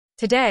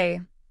Today,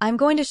 I'm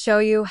going to show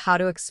you how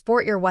to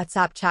export your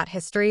WhatsApp chat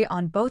history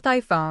on both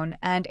iPhone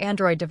and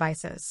Android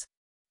devices.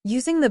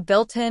 Using the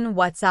built-in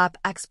WhatsApp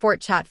export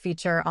chat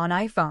feature on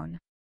iPhone,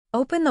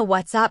 open the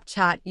WhatsApp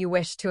chat you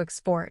wish to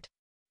export.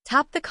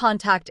 Tap the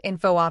contact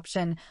info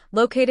option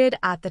located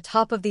at the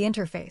top of the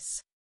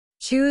interface.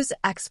 Choose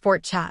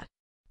Export Chat.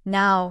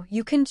 Now,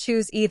 you can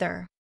choose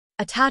either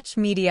Attach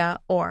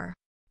Media or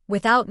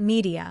Without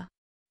Media.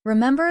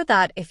 Remember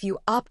that if you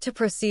opt to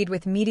proceed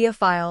with media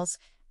files,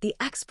 the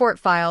export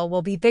file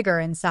will be bigger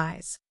in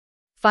size.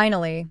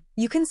 Finally,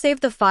 you can save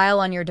the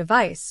file on your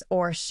device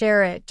or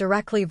share it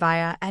directly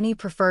via any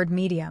preferred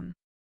medium.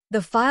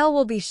 The file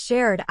will be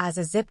shared as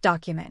a zip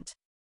document.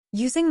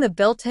 Using the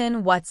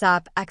built-in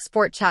WhatsApp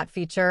export chat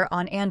feature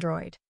on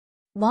Android.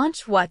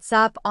 Launch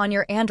WhatsApp on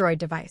your Android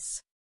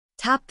device.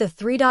 Tap the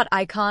three-dot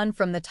icon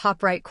from the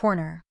top right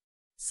corner.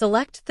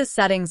 Select the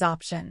Settings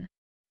option.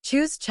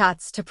 Choose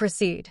Chats to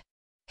proceed.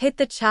 Hit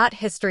the Chat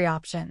History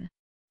option.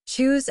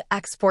 Choose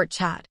Export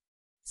Chat.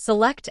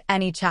 Select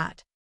any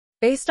chat.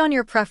 Based on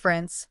your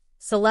preference,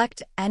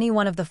 select any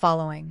one of the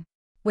following: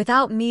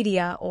 Without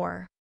Media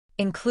or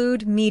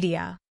Include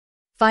Media.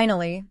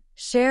 Finally,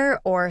 share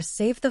or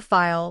save the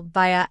file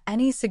via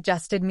any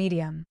suggested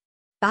medium.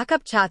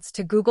 Backup chats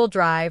to Google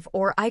Drive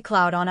or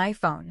iCloud on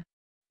iPhone.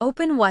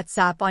 Open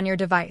WhatsApp on your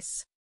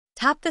device.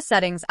 Tap the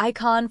Settings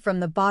icon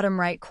from the bottom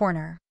right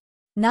corner.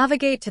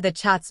 Navigate to the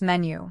Chats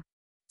menu.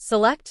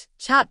 Select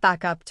Chat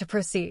Backup to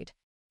proceed.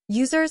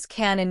 Users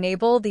can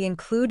enable the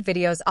Include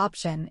Videos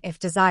option if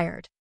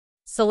desired.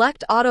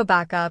 Select Auto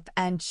Backup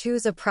and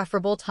choose a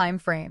preferable time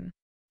frame.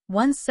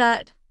 Once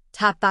set,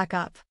 tap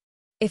Backup.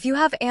 If you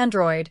have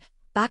Android,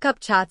 backup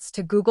chats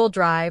to Google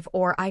Drive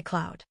or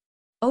iCloud.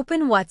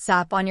 Open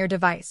WhatsApp on your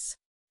device.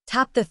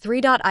 Tap the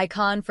three-dot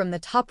icon from the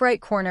top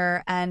right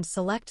corner and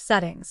select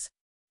Settings.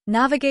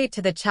 Navigate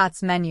to the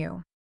Chats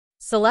menu.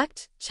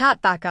 Select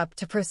Chat Backup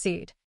to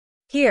proceed.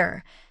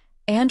 Here,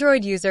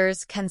 Android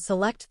users can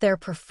select their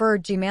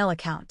preferred Gmail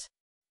account.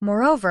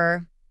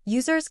 Moreover,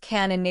 users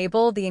can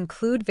enable the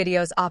Include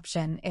Videos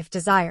option if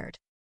desired.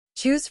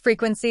 Choose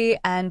frequency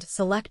and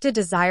select a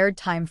desired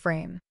time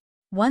frame.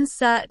 Once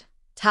set,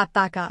 tap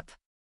Backup.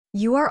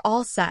 You are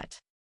all set.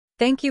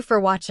 Thank you for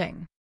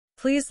watching.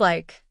 Please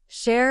like,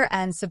 share,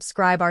 and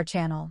subscribe our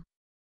channel.